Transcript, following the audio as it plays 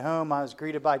Home, I was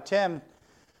greeted by Tim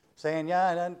saying,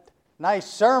 yeah, a nice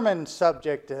sermon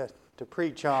subject to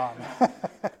preach on.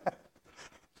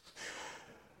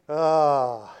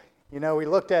 We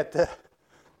looked at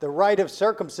the rite of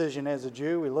circumcision as a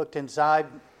Jew. We looked inside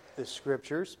the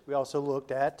Scriptures. We also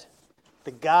looked at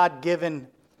the God-given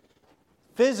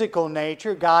physical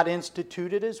nature God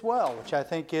instituted as well, which I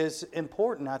think is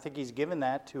important. I think He's given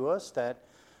that to us that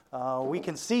we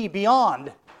can see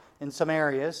beyond in some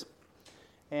areas.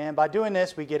 And by doing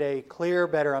this, we get a clear,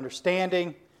 better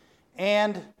understanding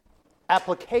and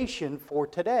application for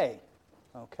today.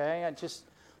 Okay? I just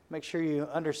make sure you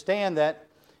understand that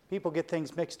people get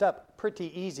things mixed up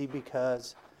pretty easy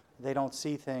because they don't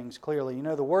see things clearly. You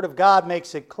know, the Word of God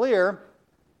makes it clear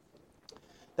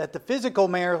that the physical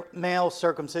male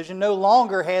circumcision no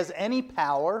longer has any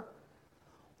power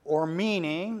or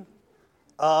meaning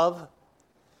of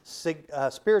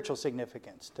spiritual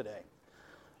significance today.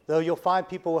 Though you'll find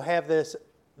people who have this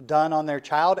done on their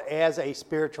child as a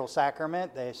spiritual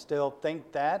sacrament, they still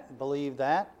think that, believe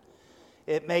that.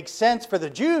 It makes sense for the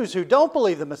Jews who don't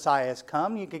believe the Messiah has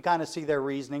come. You can kind of see their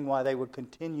reasoning why they would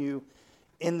continue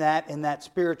in that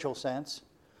spiritual sense.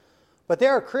 But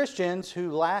there are Christians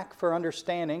who lack for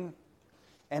understanding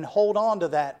and hold on to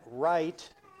that rite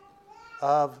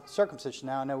of circumcision.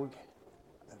 Now, I know,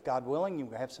 God willing, you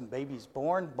have some babies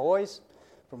born, boys,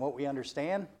 from what we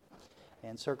understand.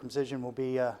 And circumcision will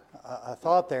be a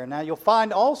thought there. Now, you'll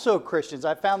find also Christians,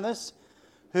 I found this,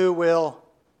 who will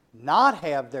not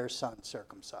have their son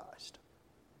circumcised.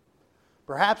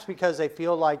 Perhaps because they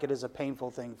feel like it is a painful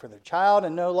thing for their child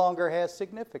and no longer has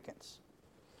significance.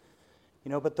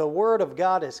 But the Word of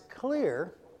God is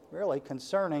clear, really,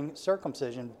 concerning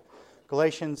circumcision.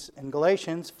 In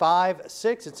Galatians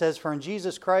 5:6, it says, "For in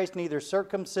Jesus Christ neither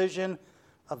circumcision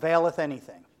availeth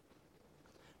anything,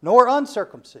 nor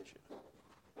uncircumcision,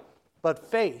 but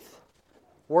faith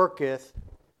worketh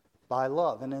by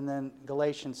love." And then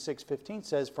Galatians 6:15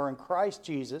 says, "For in Christ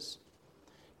Jesus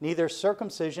neither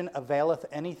circumcision availeth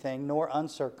anything, nor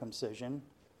uncircumcision,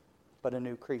 but a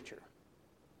new creature."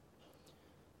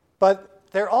 But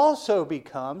there also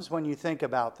becomes, when you think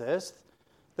about this,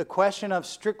 the question of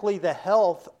strictly the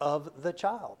health of the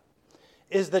child.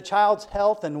 Is the child's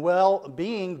health and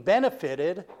well-being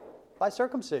benefited by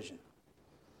circumcision?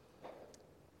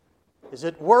 Is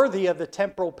it worthy of the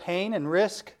temporal pain and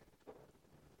risk?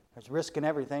 There's risk in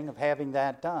everything of having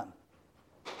that done.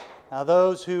 Now,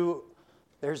 there's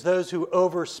those who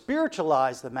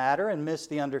over-spiritualize the matter and miss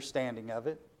the understanding of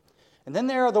it. And then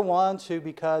there are the ones who,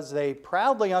 because they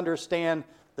proudly understand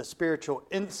the spiritual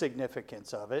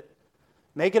insignificance of it,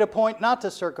 make it a point not to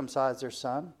circumcise their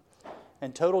son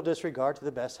in total disregard to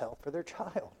the best health for their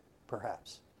child,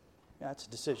 perhaps. That's a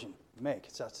decision you make.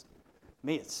 It's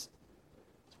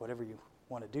whatever you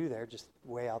want to do there, just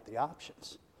weigh out the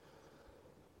options.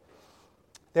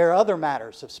 There are other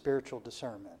matters of spiritual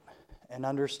discernment and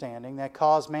understanding that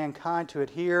cause mankind to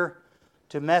adhere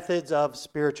to methods of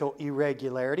spiritual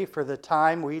irregularity for the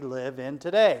time we live in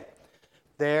today.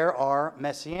 There are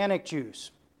Messianic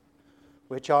Jews,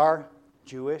 which are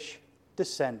Jewish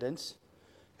descendants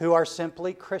who are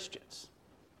simply Christians.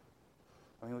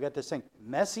 We got this thing,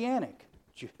 Messianic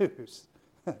Jews.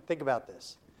 Think about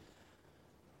this.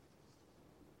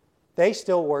 They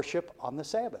still worship on the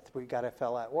Sabbath. We got a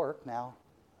fellow at work now.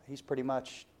 He's pretty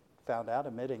much found out,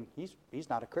 admitting he's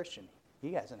not a Christian.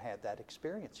 He hasn't had that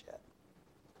experience yet.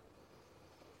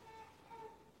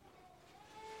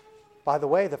 By the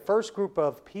way, the first group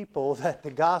of people that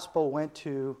the gospel went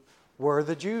to were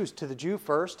the Jews, to the Jew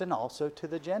first and also to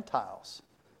the Gentiles.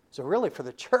 So really for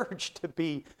the church to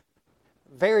be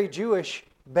very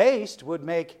Jewish-based would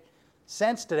make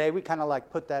sense today. We kind of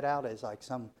put that out as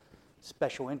some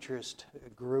special interest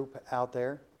group out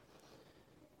there.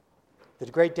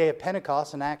 The great day of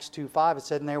Pentecost in Acts 2:5, it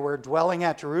said, "And there were dwelling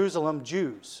at Jerusalem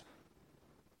Jews,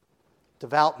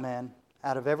 devout men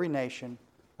out of every nation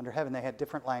under heaven." They had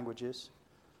different languages.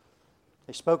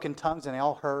 They spoke in tongues and they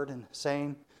all heard and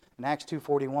saying. In Acts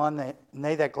 2:41, "And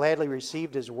they that gladly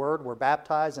received His word were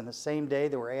baptized, and the same day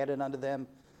there were added unto them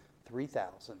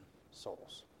 3,000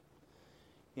 souls."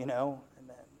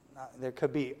 There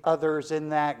could be others in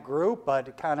that group, but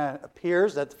it kind of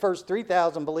appears that the first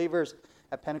 3,000 believers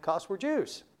at Pentecost were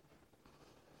Jews.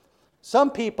 Some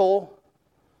people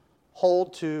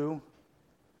hold to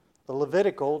the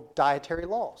Levitical dietary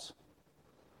laws.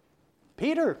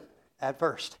 Peter, at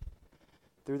first,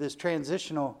 through this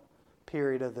transitional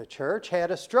period of the church, had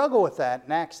a struggle with that.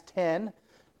 In Acts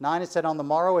 10:9, it said, "On the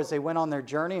morrow, as they went on their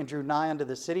journey and drew nigh unto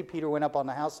the city, Peter went up on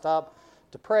the housetop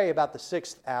to pray about the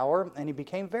 6th hour, and he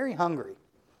became very hungry,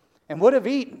 and would have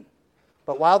eaten.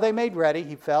 But while they made ready,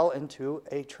 he fell into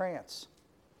a trance,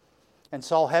 and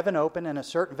saw heaven open, and a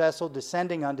certain vessel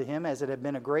descending unto him, as it had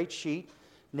been a great sheet,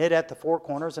 knit at the four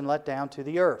corners, and let down to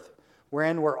the earth,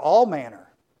 wherein were all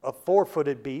manner of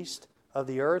four-footed beasts of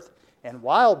the earth, and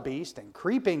wild beasts, and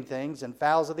creeping things, and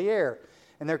fowls of the air.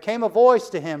 And there came a voice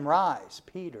to him, Rise,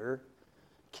 Peter,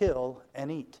 kill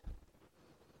and eat.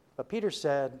 But Peter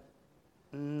said,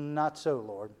 Not so,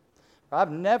 Lord. For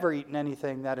I've never eaten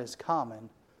anything that is common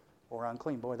or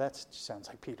unclean. Boy, that sounds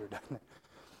like Peter, doesn't it?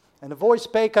 And the voice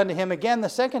spake unto him again the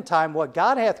second time, What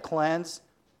God hath cleansed,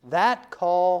 that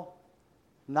call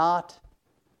not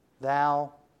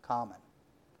thou common.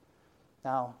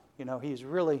 Now, he's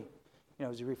really,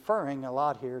 he's referring a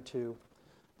lot here to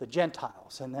the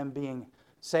Gentiles and them being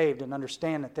saved, and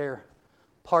understand that they're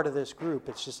part of this group.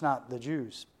 It's just not the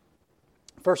Jews.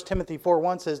 1 Timothy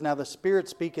 4:1 says, Now the Spirit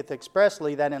speaketh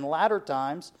expressly that in latter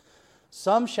times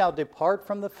some shall depart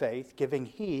from the faith, giving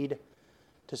heed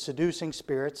to seducing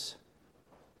spirits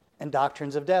and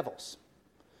doctrines of devils,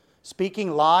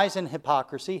 speaking lies and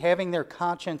hypocrisy, having their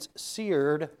conscience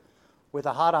seared with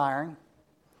a hot iron.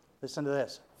 Listen to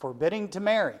this. Forbidding to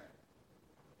marry,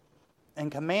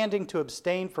 and commanding to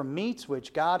abstain from meats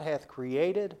which God hath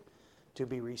created to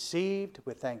be received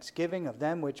with thanksgiving of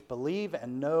them which believe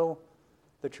and know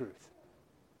the truth.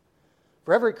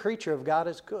 For every creature of God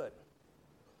is good,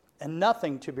 and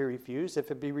nothing to be refused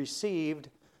if it be received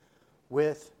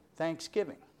with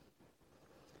thanksgiving.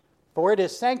 For it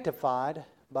is sanctified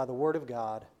by the word of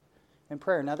God and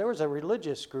prayer. Now there was a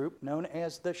religious group known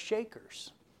as the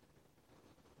Shakers.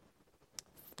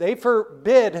 They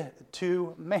forbid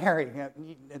to marry.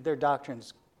 Their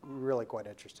doctrine's really quite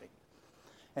interesting.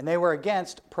 And they were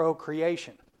against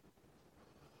procreation.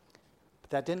 But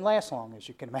that didn't last long, as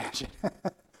you can imagine.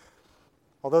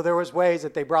 Although there was ways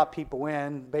that they brought people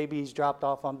in, babies dropped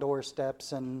off on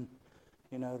doorsteps, and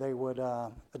they would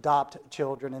adopt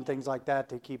children and things like that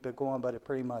to keep it going, but it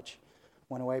pretty much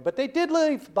went away. But they did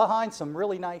leave behind some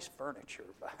really nice furniture,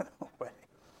 by the way.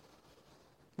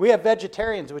 We have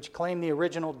vegetarians which claim the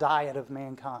original diet of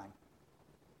mankind.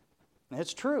 And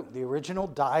it's true. The original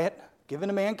diet given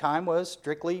to mankind was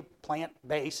strictly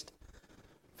plant-based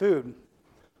food.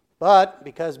 But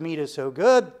because meat is so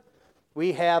good,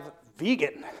 we have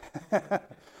vegan.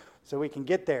 So we can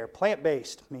get there,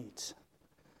 plant-based meats.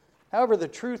 However, the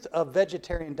truth of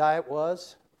vegetarian diet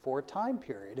was for a time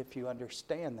period, if you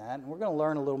understand that. And we're going to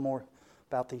learn a little more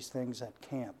about these things at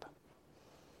camp.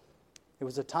 It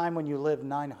was a time when you lived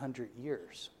 900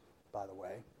 years, by the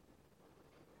way.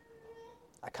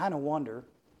 I kind of wonder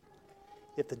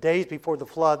if the days before the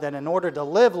flood, that in order to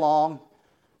live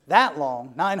that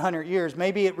long, 900 years,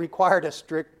 maybe it required a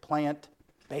strict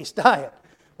plant-based diet.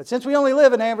 But since we only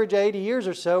live an average 80 years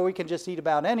or so, we can just eat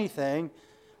about anything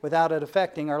without it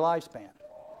affecting our lifespan.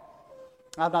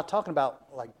 I'm not talking about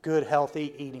like good,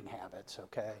 healthy eating habits,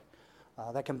 okay?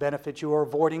 That can benefit you, or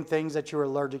avoiding things that you're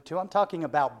allergic to. I'm talking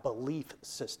about belief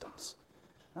systems.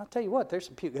 And I'll tell you what, there's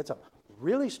some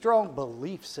really strong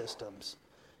belief systems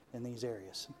in these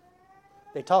areas.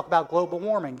 They talk about global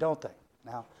warming, don't they?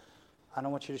 Now, I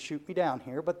don't want you to shoot me down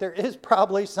here, but there is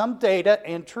probably some data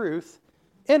and truth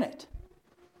in it.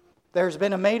 There's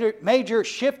been a major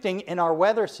shifting in our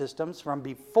weather systems from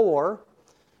before,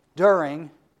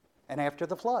 during, and after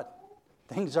the flood.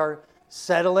 Things are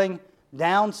settling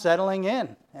down, settling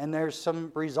in, and there's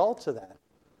some results of that.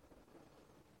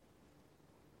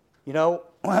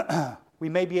 We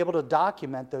may be able to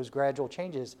document those gradual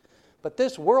changes, but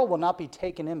this world will not be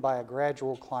taken in by a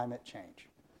gradual climate change.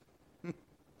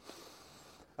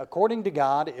 According to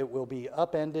God, it will be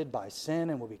upended by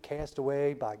sin and will be cast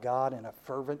away by God in a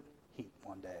fervent heat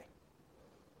one day.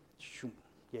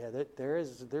 Yeah,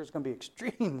 there's going to be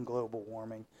extreme global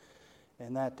warming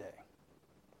in that day.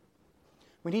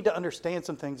 We need to understand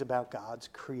some things about God's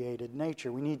created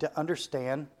nature. We need to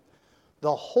understand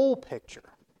the whole picture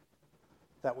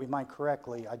that we might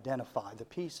correctly identify the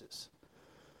pieces.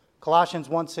 Colossians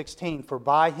 1:16, For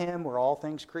by him were all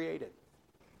things created,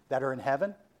 that are in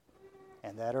heaven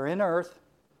and that are in earth,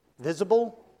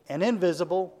 visible and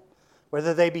invisible,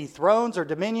 whether they be thrones or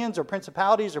dominions or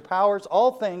principalities or powers,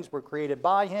 all things were created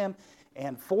by him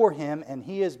and for him, and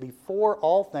he is before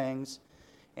all things,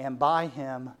 and by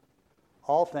him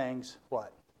all things,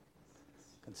 what?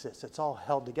 Consist. It's all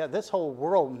held together. This whole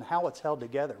world and how it's held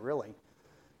together, really,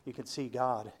 you can see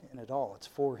God in it all. It's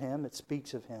for him. It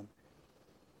speaks of him.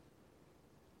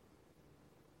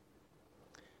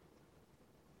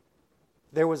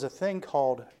 There was a thing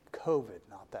called COVID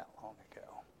not that long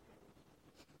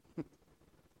ago.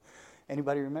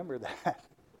 Anybody remember that?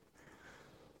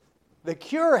 The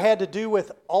cure had to do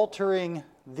with altering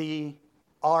the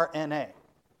RNA.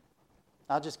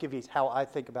 I'll just give you how I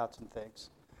think about some things.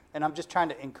 And I'm just trying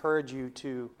to encourage you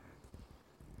to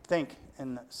think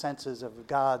in the senses of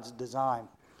God's design.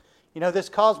 You know, this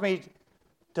caused me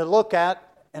to look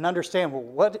at and understand, well,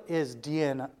 what is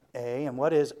DNA and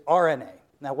what is RNA?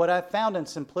 Now, what I found in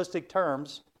simplistic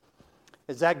terms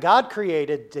is that God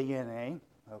created DNA,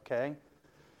 okay,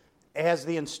 as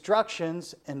the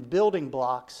instructions and building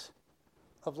blocks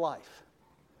of life.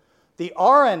 The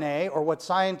RNA, or what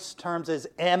science terms as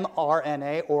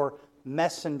mRNA, or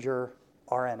messenger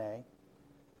RNA,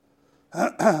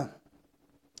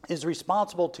 is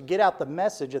responsible to get out the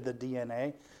message of the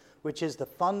DNA, which is the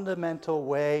fundamental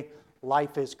way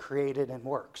life is created and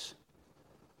works.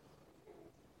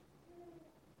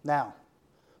 Now,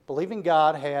 believing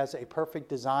God has a perfect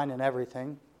design in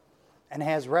everything and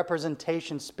has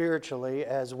representation spiritually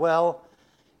as well,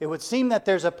 it would seem that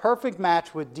there's a perfect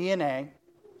match with DNA,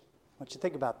 I want you to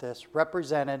think about this,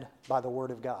 represented by the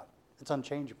Word of God. It's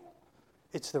unchangeable.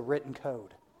 It's the written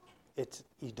code.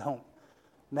 You don't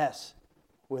mess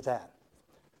with that.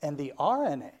 And the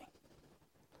RNA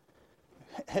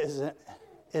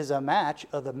is a match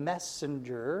of the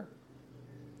messenger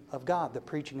of God, the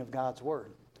preaching of God's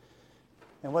Word.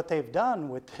 And what they've done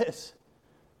with this,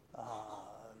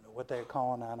 what they're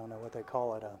calling, I don't know what they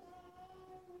call it,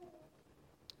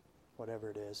 whatever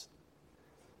it is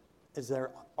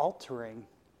they're altering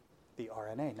the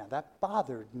RNA. Now that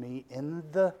bothered me in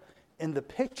the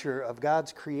picture of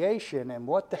God's creation and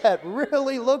what that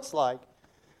really looks like.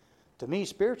 To me,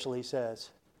 spiritually says,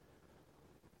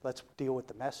 let's deal with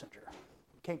the messenger.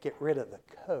 We can't get rid of the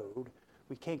code.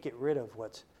 We can't get rid of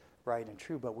what's right and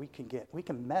true, but we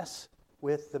can mess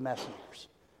with the messengers.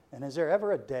 And is there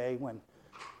ever a day when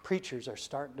preachers are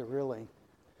starting to really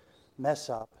mess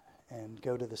up and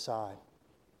go to the side?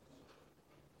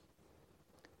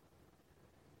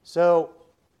 So,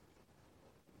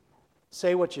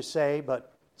 say what you say,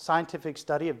 but scientific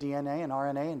study of DNA and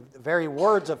RNA and the very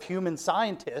words of human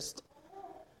scientists,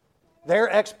 their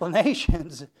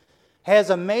explanations has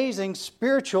amazing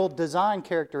spiritual design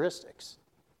characteristics.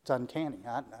 It's uncanny.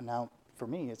 Now, for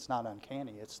me, it's not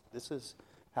uncanny. This is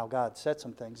how God set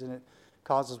some things, and it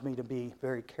causes me to be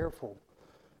very careful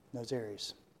in those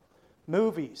areas.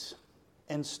 Movies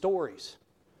and stories,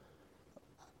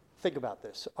 think about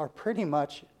this, are pretty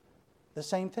much the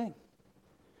same thing.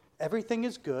 Everything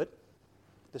is good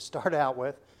to start out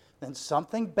with, then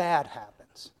something bad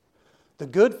happens. The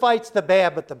good fights the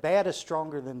bad, but the bad is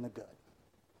stronger than the good.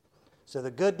 So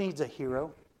the good needs a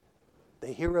hero. The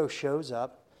hero shows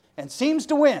up and seems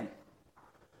to win.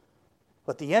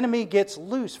 But the enemy gets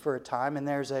loose for a time, and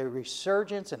there's a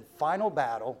resurgence and final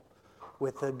battle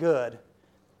with the good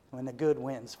when the good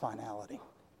wins finality.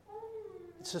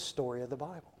 It's the story of the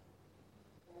Bible.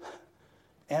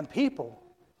 And people,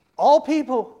 all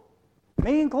people,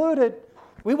 me included,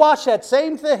 we watch that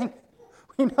same thing.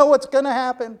 We know what's going to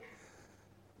happen.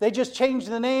 They just change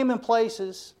the name and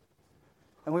places,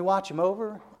 and we watch them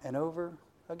over and over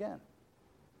again.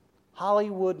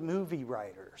 Hollywood movie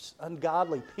writers,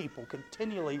 ungodly people,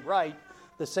 continually write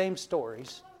the same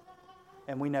stories,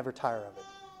 and we never tire of it.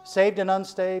 Saved and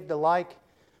unsaved alike,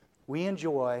 we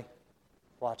enjoy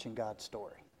watching God's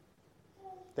story.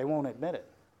 They won't admit it,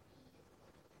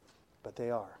 but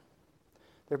they are.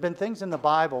 There have been things in the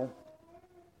Bible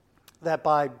that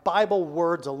by Bible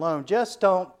words alone just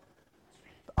don't,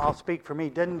 I'll speak for me,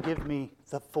 didn't give me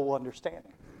the full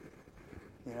understanding.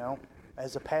 You know,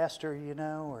 as a pastor, you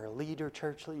know, or a leader,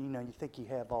 church leader, you know, you think you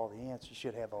have all the answers. You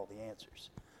should have all the answers.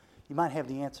 You might have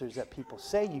the answers that people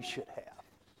say you should have.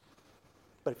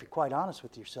 But if you're quite honest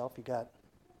with yourself, you got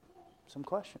some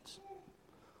questions.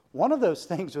 One of those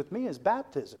things with me is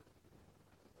baptism.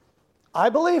 I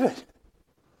believe it.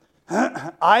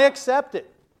 I accept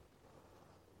it.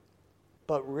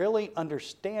 But really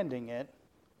understanding it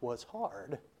was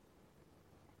hard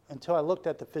until I looked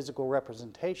at the physical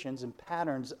representations and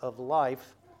patterns of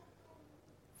life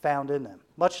found in them,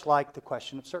 much like the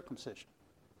question of circumcision.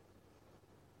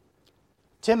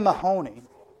 Tim Mahoney,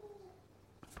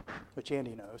 which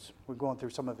Andy knows, we're going through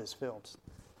some of his films.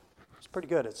 It's pretty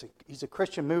good. He's a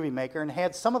Christian movie maker and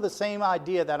had some of the same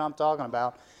idea that I'm talking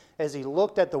about as he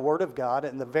looked at the Word of God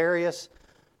and the various,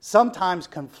 sometimes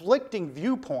conflicting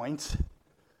viewpoints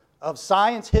of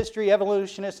science, history,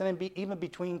 evolutionists, and even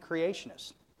between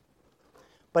creationists.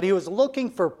 But he was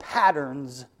looking for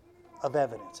patterns of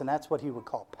evidence, and that's what he would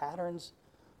call patterns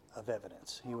of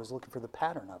evidence. He was looking for the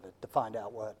pattern of it to find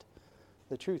out what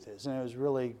the truth is, and it was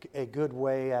really a good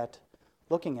way at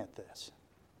looking at this.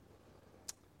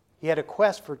 He had a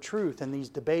quest for truth in these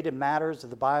debated matters of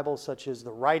the Bible, such as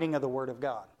the writing of the Word of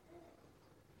God.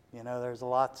 There's a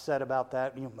lot said about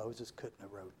that. Moses couldn't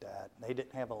have wrote that. They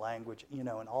didn't have a language, and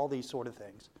all these sort of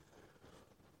things.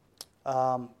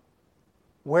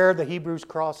 Where the Hebrews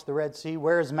crossed the Red Sea,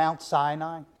 where is Mount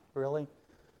Sinai, really?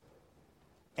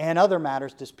 And other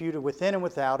matters disputed within and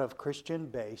without of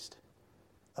Christian-based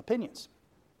opinions.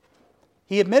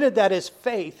 He admitted that his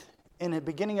faith, in the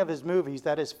beginning of his movies,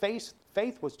 that his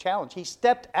faith was challenged. He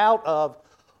stepped out of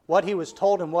what he was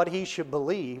told and what he should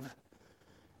believe,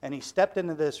 and he stepped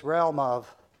into this realm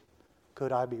of,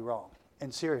 could I be wrong?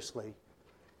 And seriously,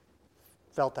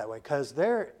 felt that way. Because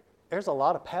there's a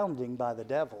lot of pounding by the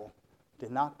devil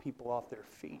to knock people off their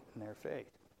feet in their faith.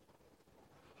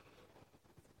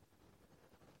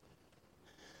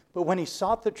 But when he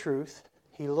sought the truth,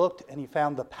 he looked and he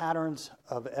found the patterns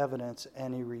of evidence,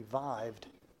 and he revived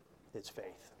his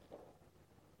faith.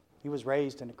 He was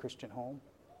raised in a Christian home,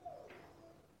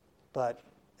 but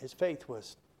his faith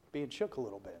was being shook a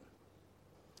little bit.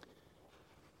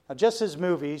 Now, just as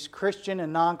movies, Christian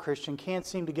and non-Christian, can't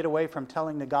seem to get away from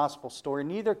telling the gospel story,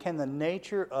 neither can the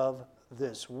nature of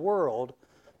this world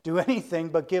do anything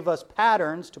but give us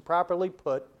patterns to properly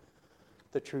put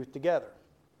the truth together.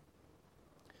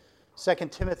 2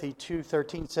 Timothy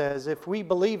 2:13 says, if we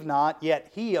believe not, yet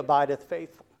he abideth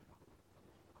faithful.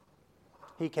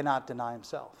 He cannot deny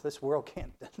himself. This world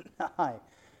can't deny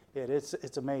it.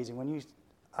 It's amazing.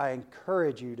 I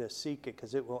encourage you to seek it,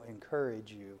 because it will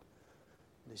encourage you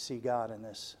to see God in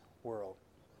this world.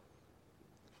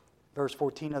 Verse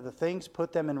 14, of the things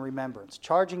put them in remembrance,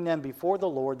 charging them before the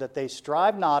Lord that they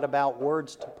strive not about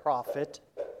words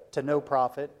to no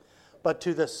profit, but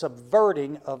to the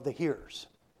subverting of the hearers.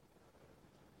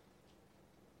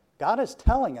 God is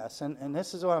telling us, and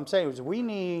this is what I'm saying, is we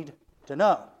need to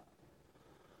know.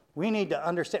 We need to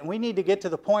understand. We need to get to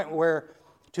the point where,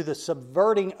 to the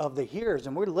subverting of the hearers,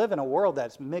 and we live in a world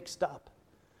that's mixed up.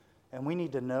 And we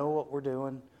need to know what we're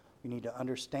doing. We need to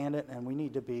understand it, and we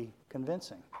need to be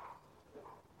convincing.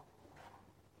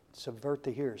 Subvert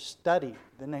the hearers. Study.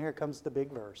 Then here comes the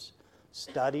big verse.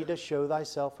 Study to show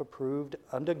thyself approved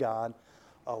unto God,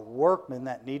 a workman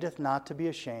that needeth not to be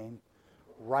ashamed,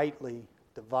 rightly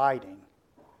dividing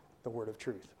the word of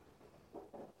truth.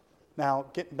 Now,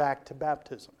 getting back to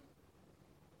baptism.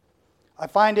 I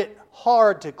find it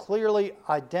hard to clearly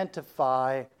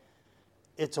identify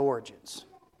its origins.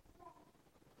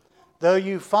 Though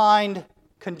you find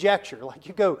conjecture, like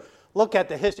you go look at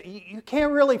the history, you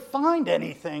can't really find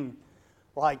anything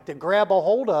like to grab a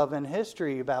hold of in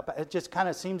history about it. It just kind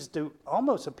of seems to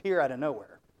almost appear out of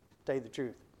nowhere, to tell you the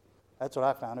truth. That's what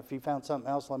I found. If you found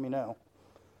something else, let me know.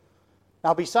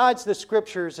 Now, besides the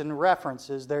scriptures and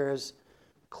references, there is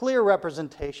clear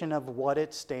representation of what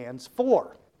it stands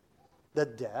for. The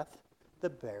death, the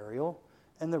burial,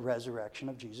 and the resurrection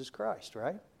of Jesus Christ,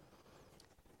 right?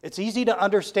 It's easy to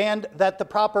understand that the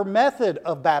proper method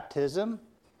of baptism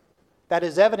that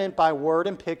is evident by word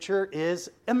and picture is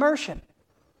immersion.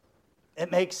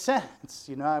 It makes sense.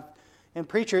 In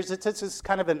preachers, it's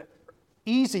kind of an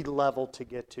easy level to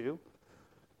get to.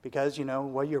 Because,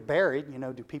 while you're buried,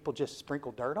 do people just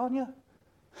sprinkle dirt on you?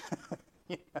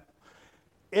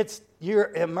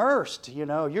 You're immersed,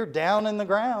 you're down in the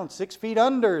ground, 6 feet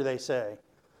under, they say.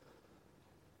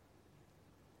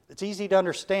 It's easy to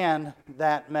understand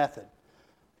that method.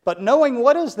 But knowing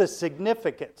what is the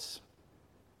significance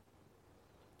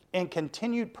and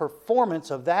continued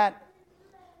performance of that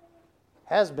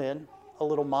has been a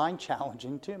little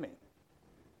mind-challenging to me.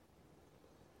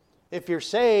 If you're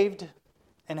saved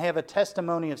and have a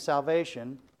testimony of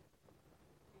salvation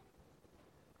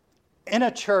in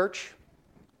a church,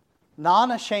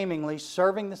 non-ashamedly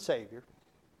serving the Savior,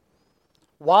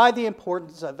 why the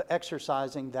importance of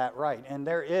exercising that right? And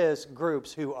there is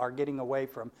groups who are getting away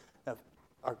from,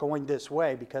 are going this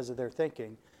way because of their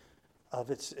thinking of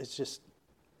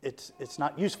it's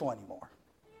not useful anymore.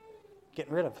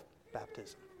 Getting rid of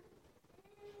baptism.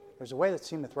 There's a way that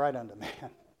seemeth right unto man,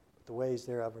 the ways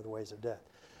thereof are the ways of death.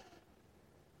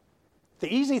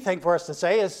 The easy thing for us to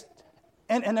say is,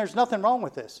 and there's nothing wrong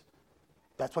with this,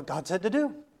 that's what God said to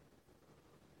do.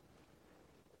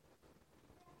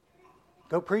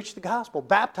 Go preach the gospel.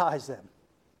 Baptize them.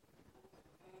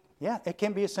 Yeah, it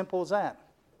can be as simple as that.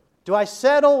 Do I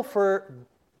settle for,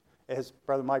 as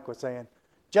Brother Mike was saying,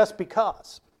 just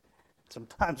because?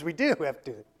 Sometimes we do have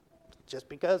to. Just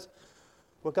because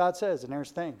what God says, and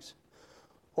there's things.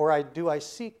 Or do I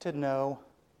seek to know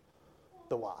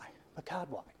the why? But God,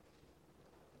 why?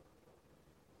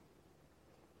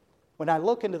 When I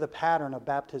look into the pattern of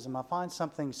baptism, I find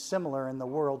something similar in the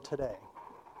world today.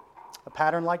 A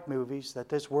pattern like movies that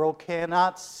this world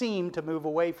cannot seem to move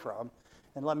away from.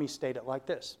 And let me state it like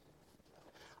this.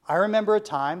 I remember a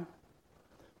time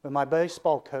when my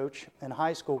baseball coach in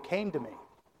high school came to me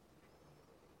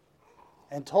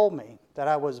and told me that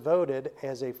I was voted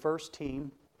as a first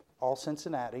team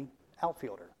All-Cincinnati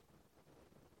outfielder.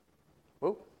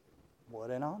 Whoa,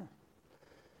 what an honor.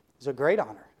 It's a great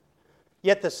honor.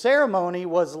 Yet the ceremony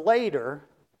was later,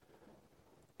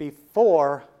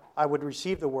 before I would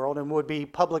receive the award and would be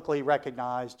publicly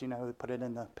recognized, put it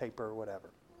in the paper or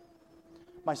whatever.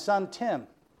 My son Tim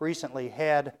recently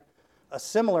had a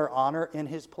similar honor in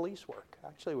his police work.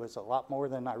 Actually, it was a lot more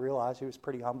than I realized. He was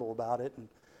pretty humble about it and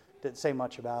didn't say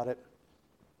much about it.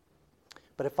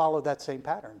 But it followed that same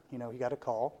pattern. He got a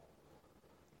call.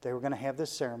 They were going to have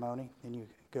this ceremony, and you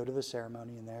go to the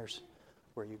ceremony, and there's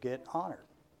where you get honored.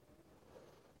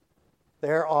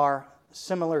 There are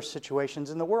similar situations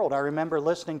in the world. I remember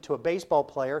listening to a baseball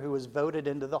player who was voted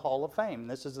into the Hall of Fame.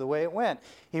 This is the way it went.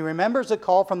 He remembers a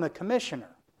call from the commissioner,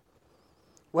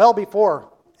 well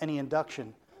before any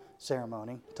induction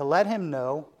ceremony, to let him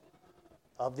know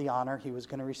of the honor he was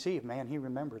going to receive. Man, he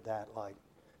remembered that,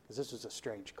 because this was a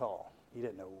strange call. He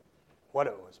didn't know what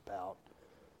it was about.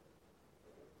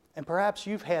 And perhaps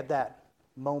you've had that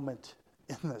moment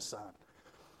in the sun.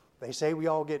 They say we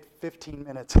all get 15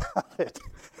 minutes of it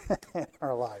in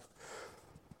our life.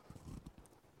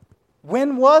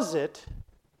 When was it,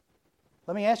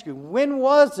 let me ask you, when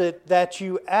was it that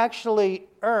you actually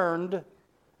earned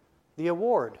the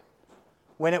award?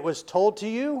 When it was told to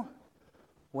you?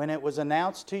 When it was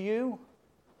announced to you?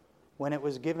 When it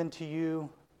was given to you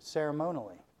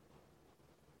ceremonially?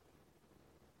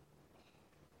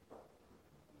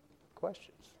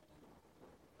 Questions.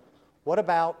 What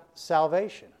about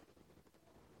salvation?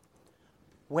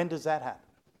 When does that happen?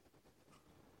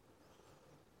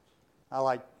 I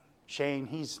like Shane.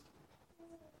 He's,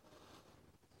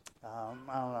 I don't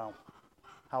know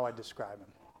how I describe him.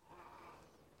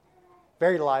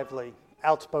 Very lively,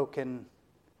 outspoken,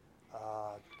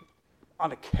 on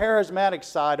the charismatic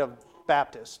side of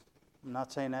Baptist. I'm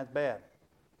not saying that's bad.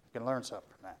 You can learn something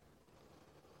from that.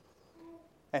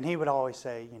 And he would always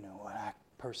say, when that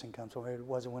person comes over, it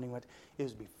wasn't when he went, it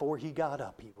was before he got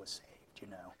up he was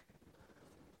saved,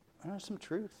 There's some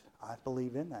truth. I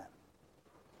believe in that.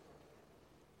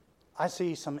 I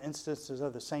see some instances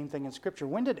of the same thing in Scripture.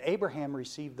 When did Abraham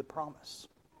receive the promise?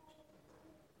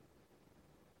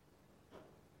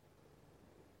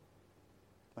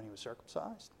 When he was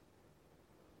circumcised?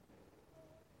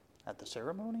 At the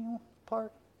ceremonial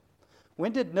part?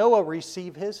 When did Noah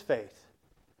receive his faith?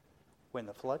 When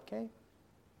the flood came?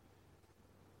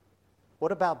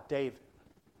 What about David?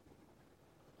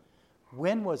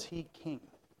 When was he king?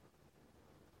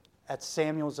 At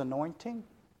Samuel's anointing?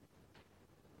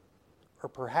 Or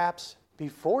perhaps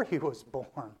before he was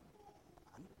born?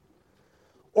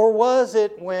 Or was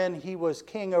it when he was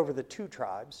king over the 2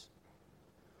 tribes?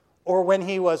 Or when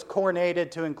he was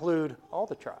coronated to include all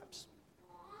the tribes?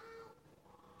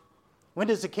 When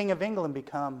does the King of England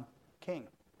become king?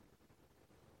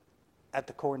 At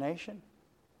the coronation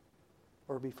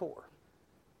or before?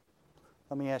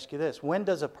 Let me ask you this. When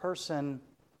does a person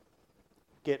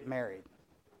get married?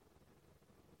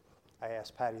 I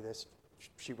asked Patty this.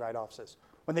 She right off says,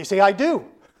 when they say, I do.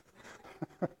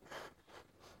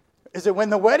 Is it when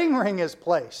the wedding ring is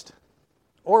placed?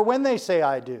 Or when they say,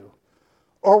 I do?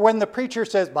 Or when the preacher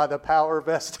says, by the power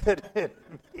vested in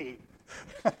me?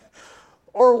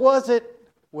 Or was it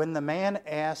when the man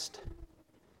asked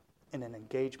in an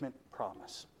engagement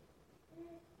promise?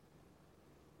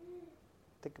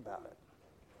 Think about it.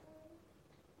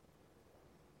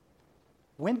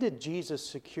 When did Jesus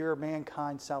secure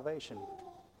mankind's salvation?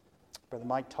 Brother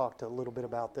Mike talked a little bit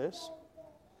about this.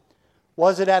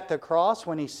 Was it at the cross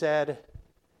when he said,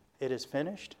 it is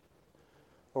finished?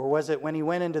 Or was it when he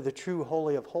went into the true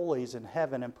Holy of Holies in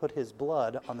heaven and put his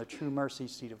blood on the true mercy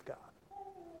seat of God?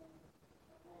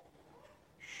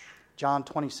 John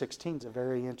 20:16 is a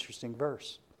very interesting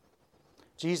verse.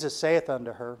 Jesus saith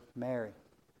unto her, Mary.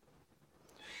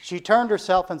 She turned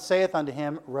herself and saith unto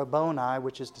him, Rabboni,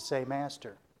 which is to say,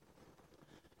 Master.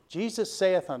 Jesus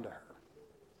saith unto her,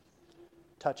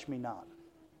 touch me not,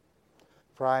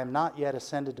 for I am not yet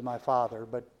ascended to my Father,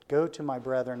 but go to my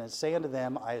brethren and say unto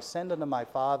them, I ascend unto my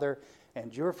Father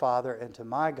and your Father, and to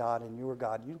my God and your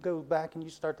God. You go back and you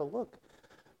start to look.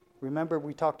 Remember,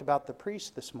 we talked about the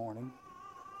priest this morning.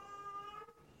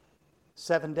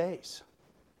 7 days.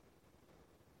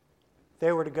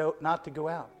 They were to go, not to go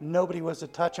out. Nobody was to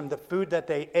touch them. The food that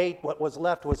they ate, what was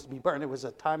left, was to be burned. It was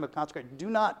a time of consecration. Do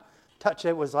not touch it.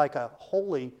 It was like a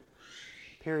holy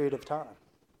period of time.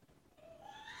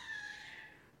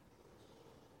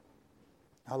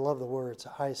 I love the words,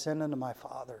 I ascend unto my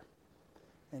Father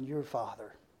and your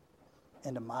Father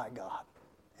into my God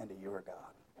and to your God.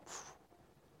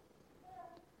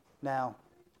 Now,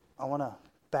 I want to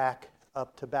back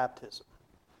up to baptism.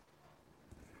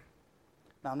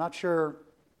 Now, I'm not sure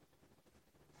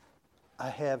I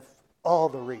have all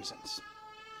the reasons.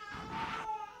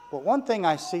 But one thing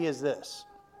I see is this.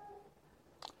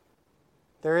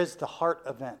 There is the heart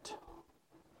event.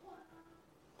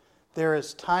 There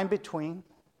is time between.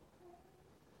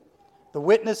 The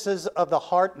witnesses of the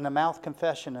heart and the mouth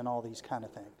confession and all these kind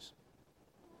of things.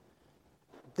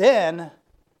 Then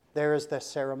there is the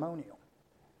ceremonial.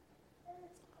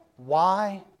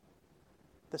 Why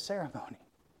the ceremony?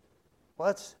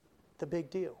 What's the big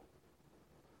deal?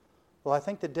 Well, I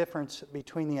think the difference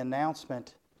between the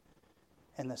announcement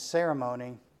and the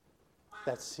ceremony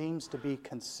that seems to be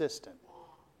consistent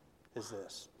is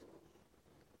this.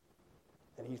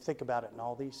 And you think about it in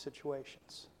all these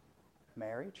situations.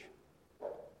 Marriage,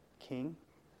 king.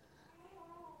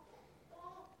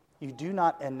 You do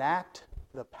not enact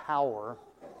the power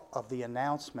of the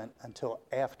announcement until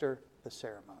after the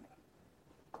ceremony.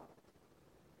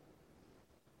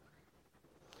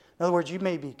 In other words, you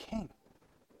may be king,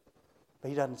 but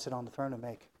he doesn't sit on the throne to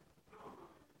make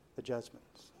the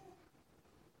judgments.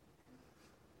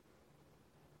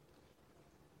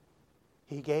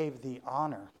 He gave the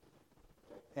honor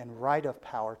and right of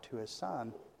power to his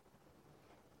son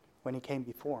when he came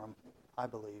before him, I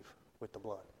believe, with the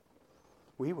blood.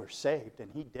 We were saved,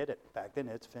 and he did it back then.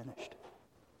 It's finished.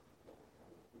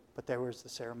 But there was the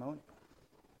ceremony.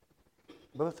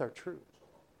 Both are true.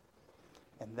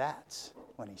 And that's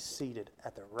when he's seated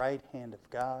at the right hand of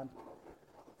God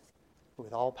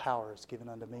with all powers given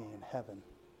unto me in heaven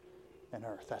and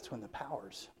earth. That's when the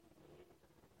power's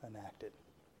enacted.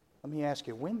 Let me ask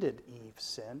you, when did Eve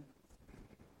sin?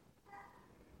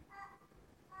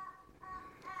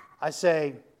 I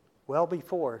say, well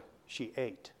before she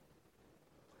ate.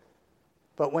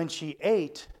 But when she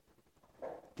ate,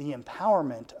 the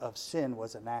empowerment of sin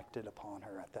was enacted upon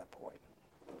her at that point.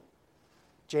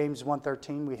 James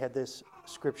 1:13, we had this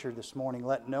scripture this morning.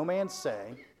 Let no man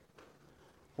say,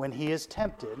 when he is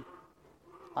tempted,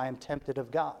 I am tempted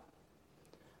of God.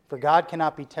 For God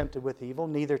cannot be tempted with evil,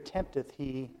 neither tempteth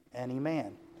he any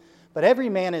man. But every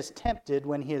man is tempted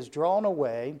when he is drawn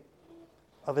away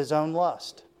of his own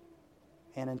lust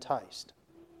and enticed.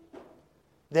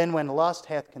 Then when lust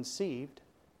hath conceived,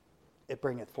 it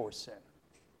bringeth forth sin.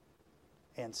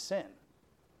 And sin,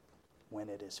 when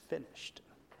it is finished,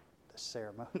 the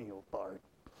ceremonial part,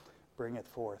 bringeth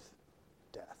forth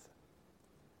death.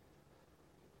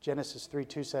 Genesis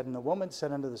 3:2 said, And the woman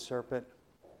said unto the serpent,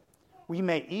 We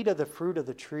may eat of the fruit of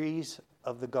the trees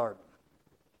of the garden.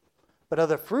 But of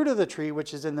the fruit of the tree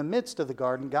which is in the midst of the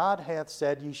garden, God hath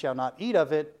said, Ye shall not eat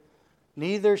of it,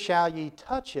 neither shall ye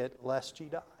touch it, lest ye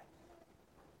die.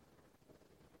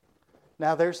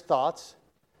 Now there's thoughts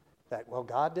that, well,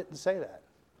 God didn't say that.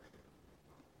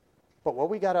 But what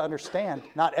we got to understand,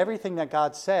 not everything that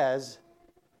God says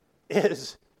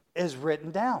is written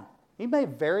down. He may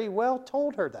very well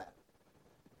told her that.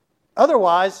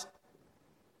 Otherwise,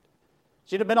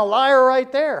 she'd have been a liar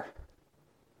right there.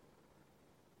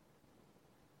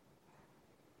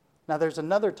 Now there's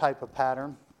another type of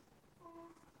pattern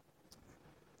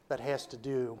that has to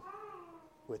do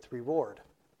with reward.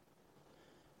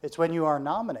 It's when you are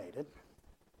nominated,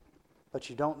 but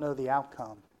you don't know the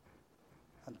outcome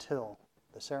until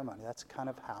the ceremony. That's kind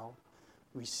of how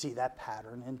we see that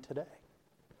pattern in today.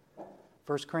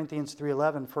 1 Corinthians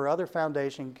 3:11, For other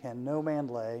foundation can no man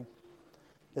lay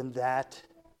than that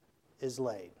is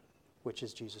laid, which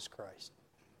is Jesus Christ.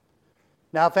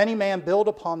 Now if any man build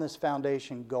upon this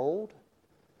foundation gold,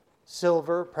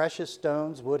 silver, precious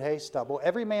stones, wood, hay, stubble,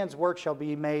 every man's work shall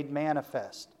be made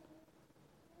manifest.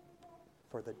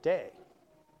 For the day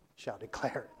shall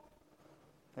declare it.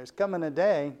 There's coming a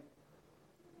day,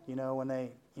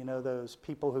 when those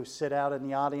people who sit out in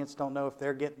the audience don't know if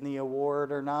they're getting the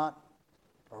award or not,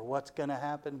 or what's going to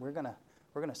happen. We're going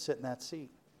to sit in that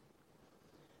seat.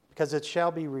 Because it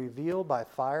shall be revealed by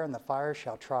fire, and the fire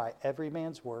shall try every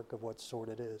man's work of what sort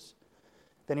it is.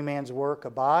 If any man's work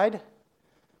abide,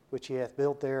 which he hath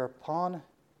built thereupon,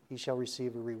 he shall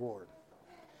receive a reward.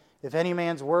 If any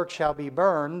man's work shall be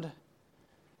burned,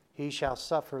 he shall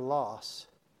suffer loss,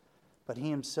 but he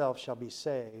himself shall be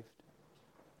saved,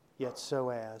 yet so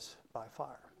as by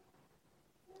fire.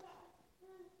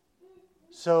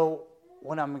 So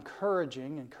what I'm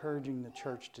encouraging the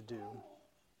church to do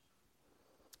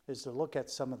is to look at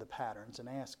some of the patterns and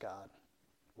ask God,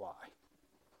 why?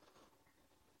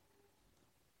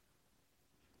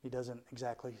 He doesn't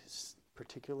exactly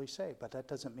particularly say, but that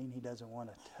doesn't mean he doesn't want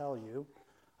to tell you.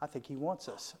 I think he wants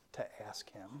us to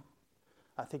ask him.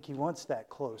 I think He wants that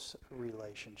close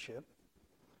relationship.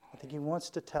 I think He wants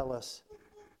to tell us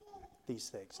these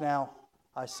things. Now,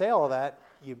 I say all that,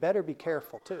 you better be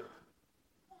careful too.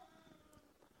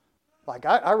 Like,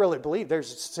 I really believe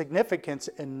there's significance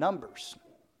in numbers.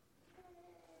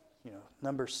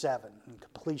 Number 7 and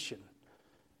completion.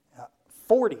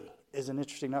 40 is an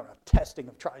interesting number. Testing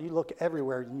of trial. You look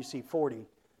everywhere and you see 40.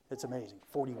 It's amazing.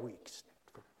 40 weeks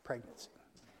for pregnancy.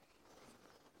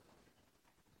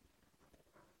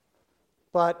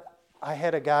 But I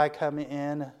had a guy come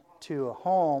in to a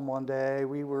home one day.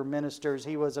 We were ministers.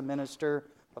 He was a minister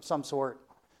of some sort,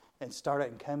 and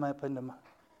came up into me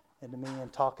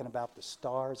and talking about the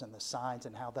stars and the signs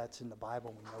and how that's in the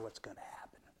Bible. We know what's going to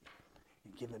happen,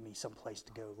 and giving me some place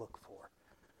to go look for.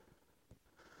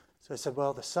 So I said,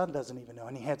 well, the son doesn't even know,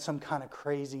 and he had some kind of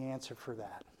crazy answer for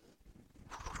that.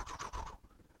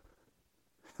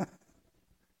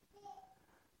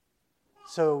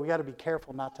 So we got to be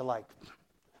careful not to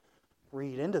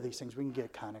read into these things. We can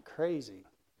get kind of crazy.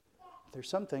 There's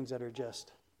some things that are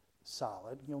just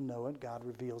solid. You'll know it. God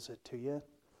reveals it to you.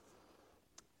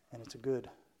 And it's a good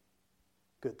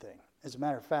thing. As a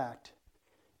matter of fact,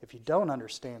 if you don't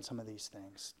understand some of these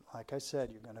things, like I said,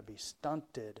 you're going to be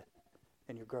stunted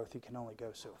in your growth. You can only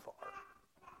go so far.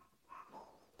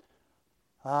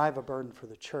 I have a burden for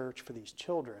the church, for these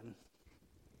children,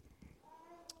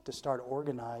 to start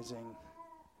organizing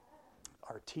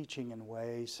our teaching in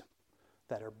ways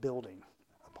that are building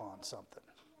upon something.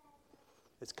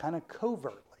 It's kind of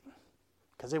covertly,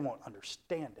 because they won't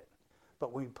understand it.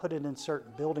 But when we put it in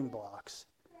certain building blocks,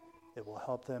 it will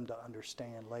help them to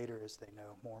understand later as they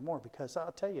know more and more. Because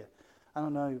I'll tell you, I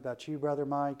don't know about you, Brother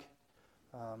Mike.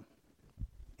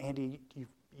 Andy,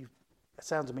 it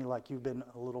sounds to me like you've been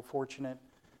a little fortunate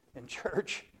in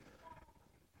church.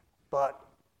 But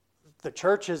the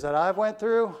churches that I've went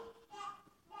through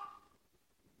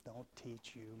don't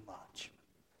teach you much.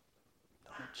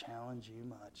 Don't challenge you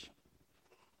much.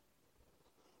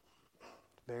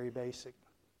 Very basic.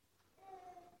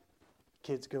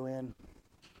 Kids go in,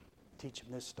 teach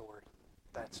them this story,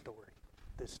 that story,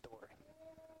 this story.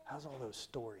 How's all those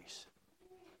stories?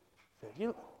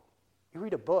 You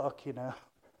read a book, a lot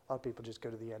of people just go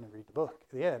to the end and read the book at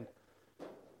the end.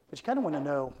 But you kind of want to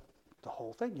know the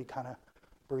whole thing. You kind of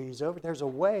breeze over. There's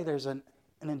an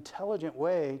intelligent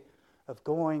way of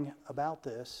going about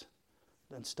this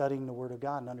and studying the Word of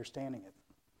God and understanding it.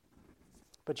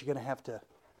 But you're going to have to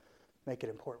make it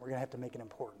important. We're going to have to make it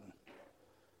important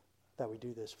that we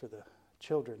do this for the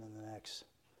children in the next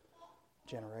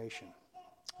generation.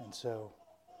 And so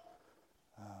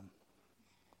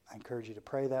I encourage you to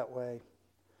pray that way,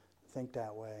 think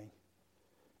that way,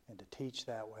 and to teach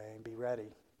that way and be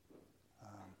ready.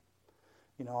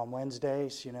 On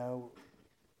Wednesdays,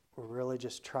 we're really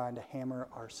just trying to hammer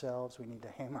ourselves. We need to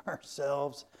hammer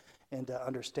ourselves into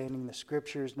understanding the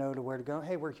Scriptures, know to where to go.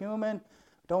 Hey, we're human.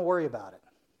 Don't worry about it.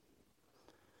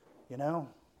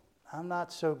 I'm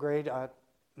not so great at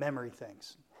memory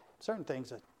things. Certain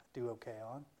things I do okay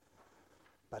on.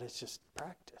 But it's just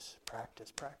practice.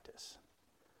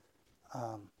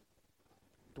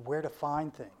 Where to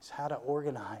find things, how to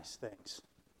organize things.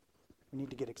 We need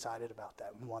to get excited about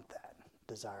that. We want that,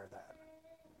 desire that.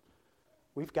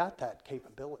 We've got that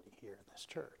capability here in this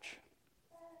church.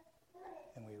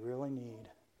 And we really need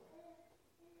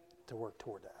to work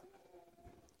toward that.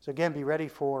 So again, be ready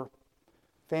for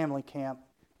family camp.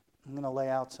 I'm going to lay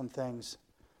out some things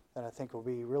that I think will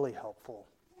be really helpful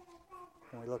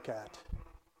when we look at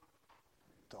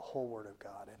the whole Word of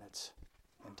God in its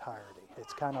entirety.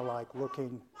 It's kind of like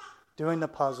doing the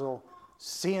puzzle,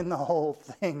 seeing the whole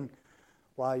thing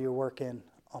while you're working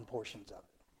on portions of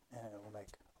it. And it will make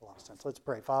a lot of sense. Let's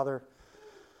pray. Father,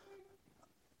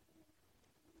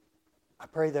 I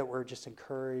pray that we're just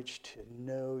encouraged to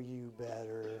know you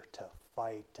better, to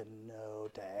fight, to know,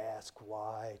 to ask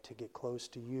why, to get close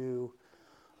to you,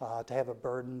 to have a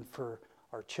burden for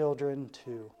our children,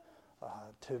 to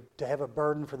have a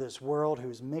burden for this world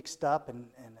who's mixed up and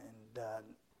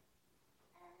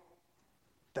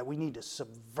that we need to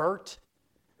subvert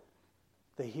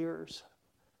the hearers,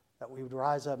 that we would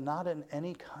rise up not in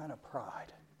any kind of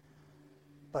pride,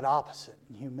 but opposite,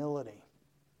 in humility,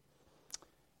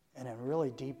 and in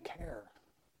really deep care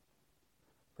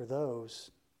for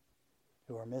those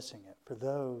who are missing it, for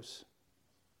those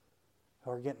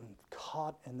who are getting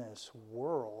caught in this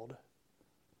world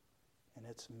and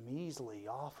its measly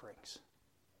offerings,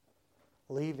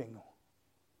 leaving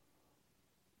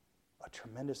a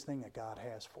tremendous thing that God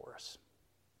has for us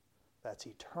that's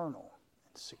eternal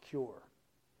and secure.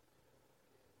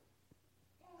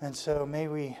 And so may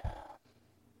we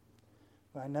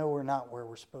I know we're not where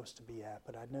we're supposed to be at,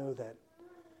 but I know that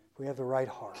if we have the right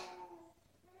heart,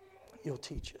 you'll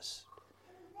teach us.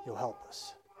 You'll help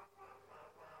us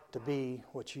to be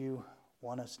what you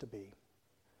want us to be.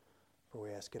 For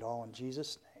we ask it all in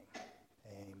Jesus' name.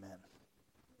 Amen.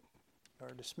 You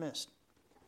are dismissed.